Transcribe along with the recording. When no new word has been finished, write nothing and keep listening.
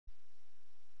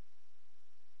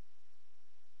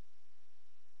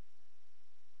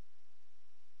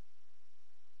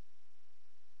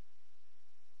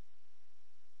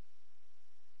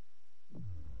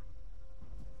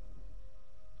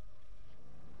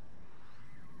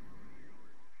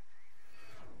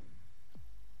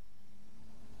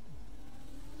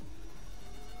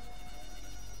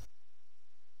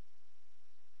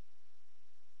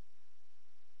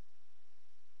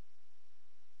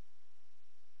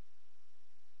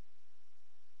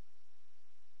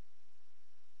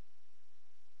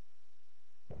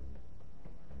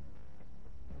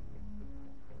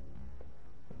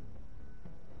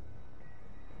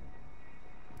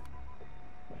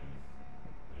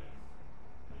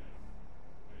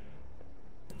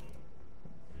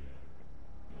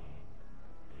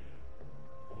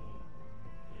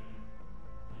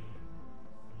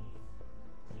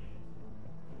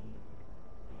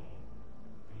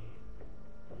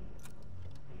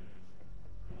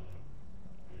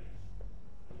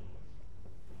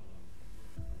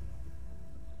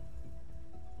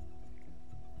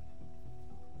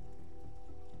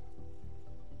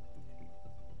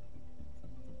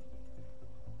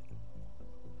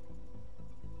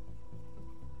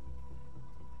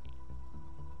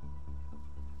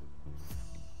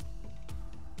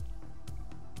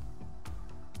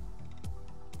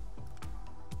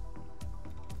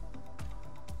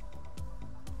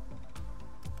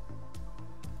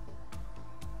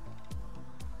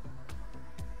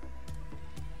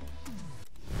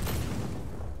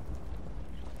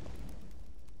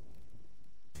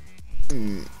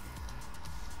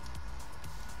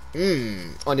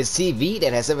On this TV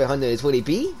that has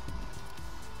 720p.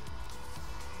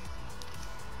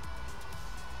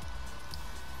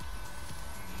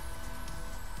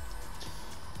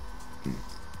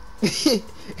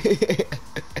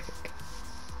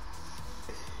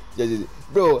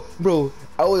 bro,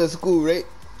 I was at school, right?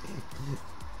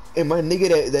 And my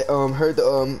nigga that heard the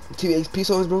TVXP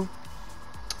songs, bro,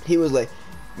 he was like,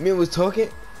 me was talking,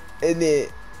 and then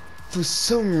for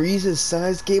some reason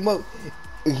signs came up.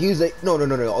 And he was like, no,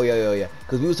 oh yeah,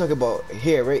 because we was talking about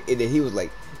hair, right? And then he was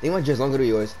like, they want dress longer than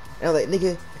yours. And I was like,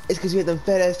 nigga, it's because you had them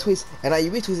fat ass twists, and now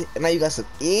you retwisted, and now you got some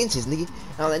inches, nigga.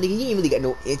 And I was like, nigga, you ain't really got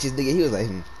no inches, nigga. He was like,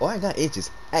 oh, I got inches.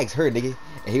 I asked her, nigga,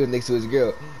 and he was next to his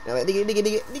girl. And I'm like, nigga, you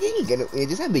ain't got no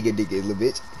inches. How big your dick is, little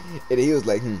bitch? And then he was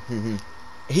like,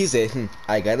 He said,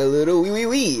 I got a little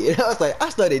wee. And I was like, I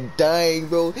started dying,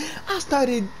 bro. I was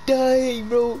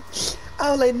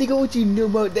like, nigga, what you know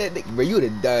about that, nigga? Bro, you would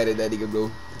have died at that nigga,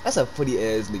 bro. That's a funny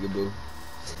ass nigga, bro.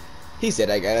 He said,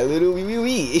 I got a little wee.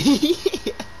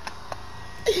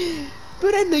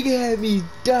 Bro, that nigga had me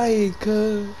dying,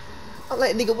 cuz. I'm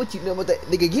like, nigga, what you know about that?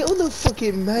 Nigga, get on the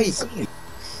fucking mic.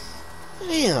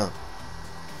 Damn.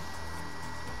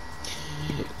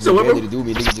 So what did it do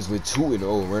me? Nigga just went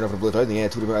 2-0, ran off the blood. I think he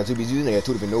had two different ITBs. They had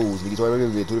two different noses. Nigga, so I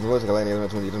remember two different voices. Like,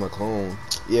 that's my clone.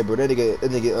 Yeah, bro, that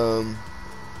nigga,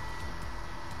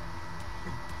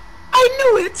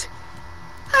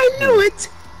 I knew it.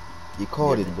 You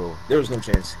called it, bro. There was no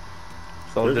chance.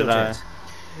 So did I.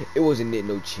 It wasn't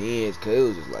no chance, cause it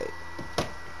was just like.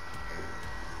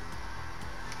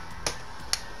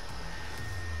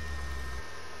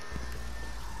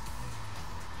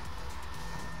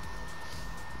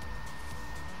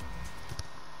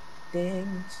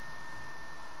 Things.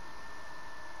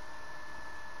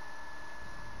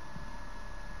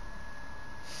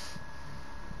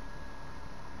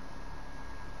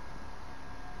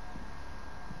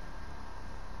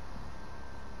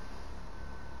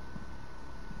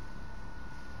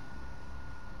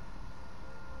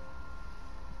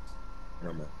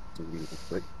 I'm gonna do it real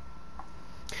quick.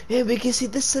 And we can see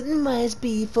the sunrise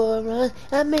before us.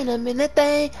 I'm in a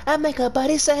thing. I make her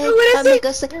body say. I make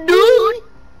her say. Dude.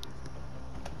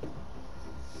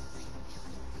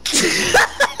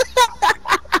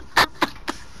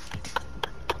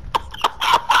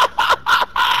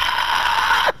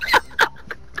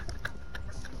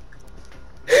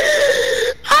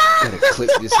 Gotta clip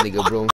this nigga, bro.